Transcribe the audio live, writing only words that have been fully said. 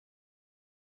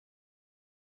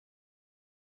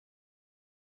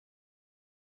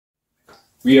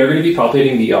We are going to be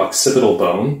palpating the occipital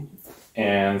bone,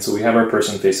 and so we have our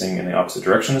person facing in the opposite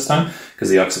direction this time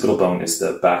because the occipital bone is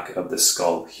the back of the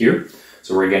skull here.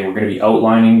 So we're going to be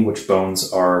outlining which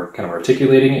bones are kind of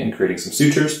articulating it and creating some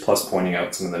sutures, plus pointing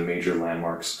out some of the major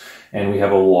landmarks. And we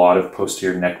have a lot of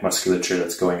posterior neck musculature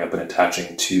that's going up and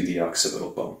attaching to the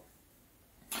occipital bone.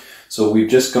 So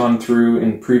we've just gone through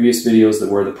in previous videos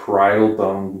that where the parietal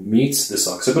bone meets this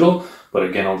occipital, but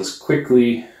again, I'll just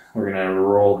quickly, we're going to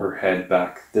roll her head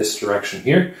back this direction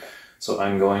here. So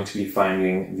I'm going to be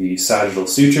finding the sagittal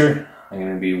suture. I'm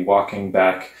going to be walking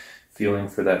back, feeling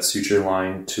for that suture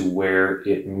line to where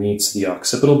it meets the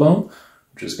occipital bone,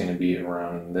 which is going to be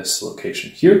around this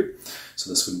location here. So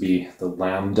this would be the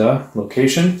lambda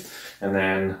location. And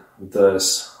then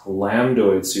this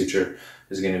lambdoid suture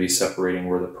is going to be separating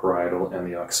where the parietal and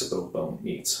the occipital bone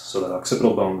meets. So that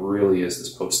occipital bone really is this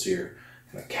posterior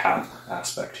kind of cap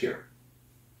aspect here.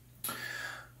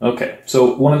 Okay,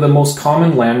 so one of the most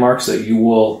common landmarks that you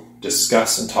will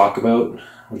discuss and talk about,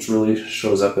 which really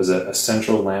shows up as a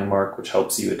central landmark which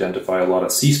helps you identify a lot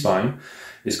of C-spine,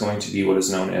 is going to be what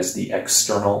is known as the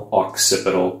external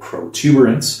occipital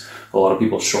protuberance. A lot of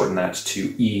people shorten that to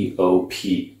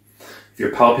EOP. If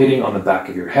you're palpating on the back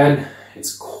of your head,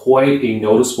 it's quite a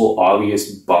noticeable,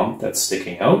 obvious bump that's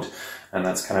sticking out, and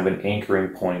that's kind of an anchoring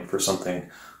point for something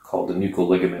called the nuchal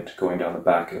ligament going down the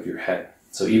back of your head.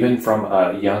 So even from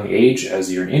a young age,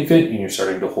 as you're an infant and you're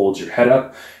starting to hold your head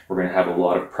up, we're going to have a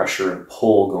lot of pressure and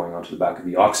pull going onto the back of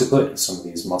the occiput, and some of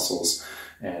these muscles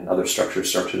and other structures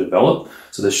start to develop.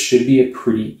 So this should be a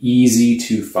pretty easy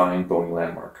to find bony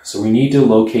landmark. So we need to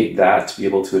locate that to be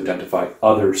able to identify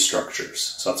other structures.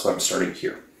 So that's why I'm starting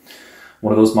here.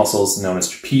 One of those muscles known as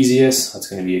trapezius, that's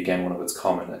going to be again one of its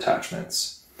common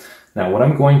attachments. Now what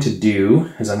I'm going to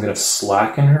do is I'm going to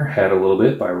slacken her head a little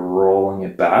bit by rolling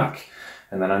it back,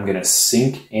 and then I'm going to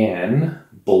sink in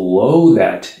below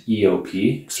that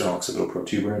EOP, external occipital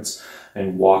protuberance,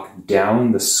 and walk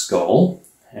down the skull.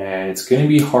 And it's going to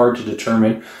be hard to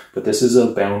determine, but this is a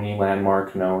bony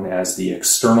landmark known as the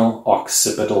external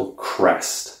occipital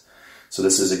crest. So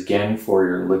this is again for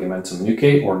your ligamentum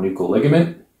nuchae or nuchal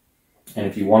ligament. And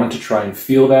if you wanted to try and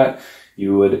feel that,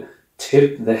 you would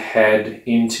tip the head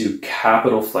into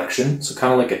capital flexion, so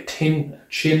kind of like a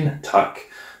chin tuck,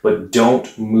 but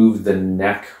don't move the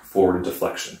neck forward into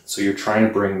flexion. So you're trying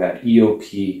to bring that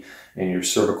EOP and your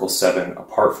cervical 7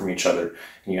 apart from each other,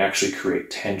 and you actually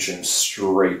create tension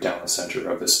straight down the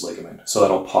center of this ligament. So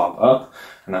that'll pop up,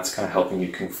 and that's kind of helping you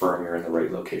confirm you're in the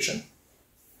right location.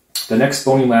 The next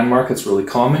bony landmark that's really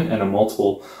common and a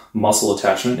multiple muscle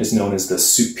attachment is known as the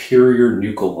superior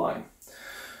nuchal line.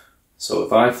 So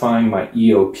if I find my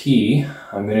EOP,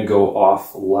 I'm going to go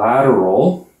off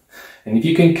lateral. And if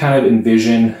you can kind of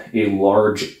envision a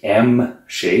large M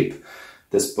shape,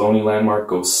 this bony landmark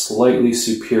goes slightly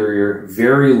superior,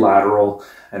 very lateral,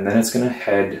 and then it's going to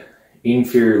head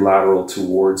inferior lateral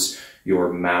towards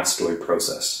your mastoid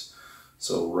process.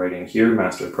 So right in here,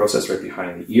 mastoid process right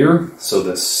behind the ear. So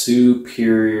the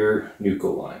superior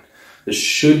nuchal line. This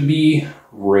should be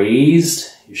raised.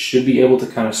 You should be able to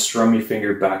kind of strum your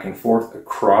finger back and forth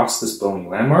across this bony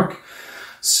landmark.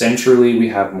 Centrally, we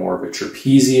have more of a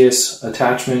trapezius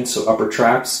attachment, so upper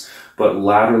traps, but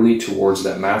laterally towards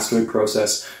that mastoid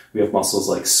process, we have muscles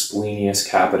like splenius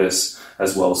capitis,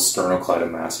 as well as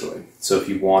sternocleidomastoid. So if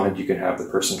you wanted, you can have the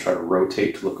person try to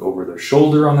rotate to look over their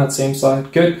shoulder on that same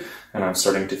side. Good. And I'm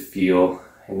starting to feel,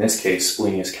 in this case,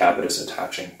 splenius capitis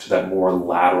attaching to that more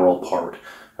lateral part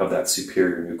of that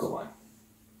superior nuchal line.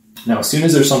 Now, as soon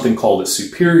as there's something called a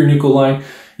superior nuchal line,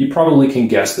 you probably can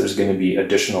guess there's going to be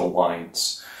additional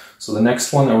lines. So the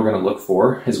next one that we're going to look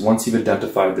for is once you've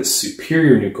identified this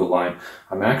superior nuchal line,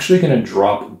 I'm actually going to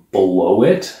drop below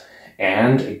it.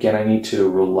 And again, I need to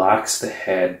relax the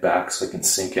head back so I can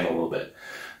sink in a little bit.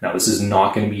 Now, this is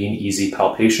not going to be an easy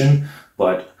palpation,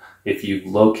 but if you've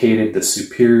located the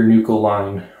superior nuchal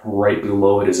line, right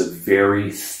below it is a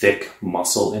very thick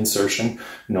muscle insertion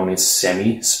known as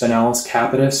semi-spinalis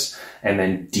capitis, and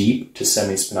then deep to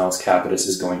semi-spinalis capitis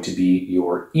is going to be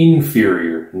your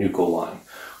inferior nuchal line,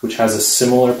 which has a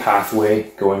similar pathway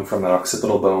going from that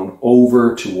occipital bone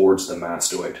over towards the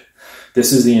mastoid.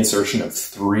 This is the insertion of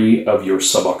 3 of your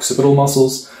suboccipital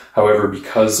muscles. However,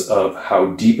 because of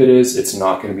how deep it is, it's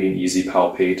not going to be an easy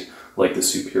palpate like the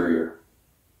superior.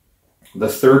 The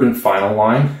third and final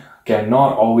line, again,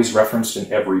 not always referenced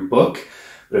in every book,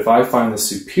 but if I find the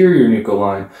superior nuchal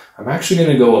line, I'm actually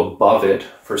going to go above it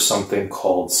for something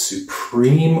called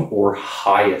supreme or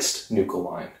highest nuchal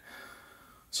line.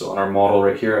 So on our model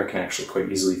right here, I can actually quite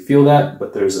easily feel that,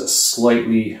 but there's a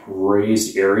slightly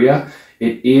raised area.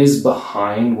 It is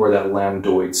behind where that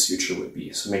lambdoid suture would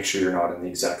be, so make sure you're not in the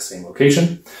exact same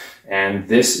location. And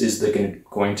this is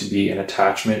going to be an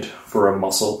attachment for a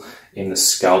muscle in the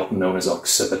scalp known as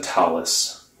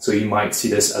occipitalis. So you might see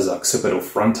this as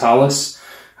occipitofrontalis.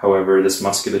 However, this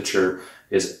musculature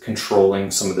is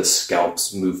controlling some of the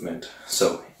scalp's movement.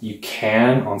 So you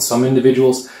can, on some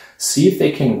individuals, see if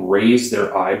they can raise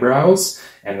their eyebrows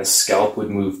and the scalp would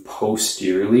move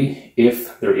posteriorly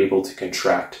if they're able to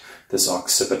contract this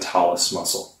occipitalis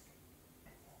muscle.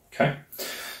 Okay,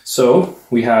 so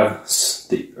we have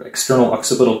the external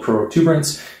occipital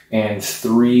protuberance and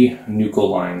 3 nuchal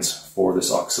lines for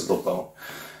this occipital bone.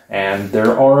 And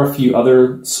there are a few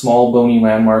other small bony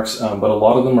landmarks, but a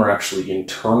lot of them are actually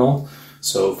internal.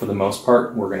 So for the most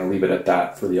part, we're going to leave it at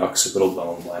that for the occipital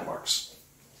bone landmarks.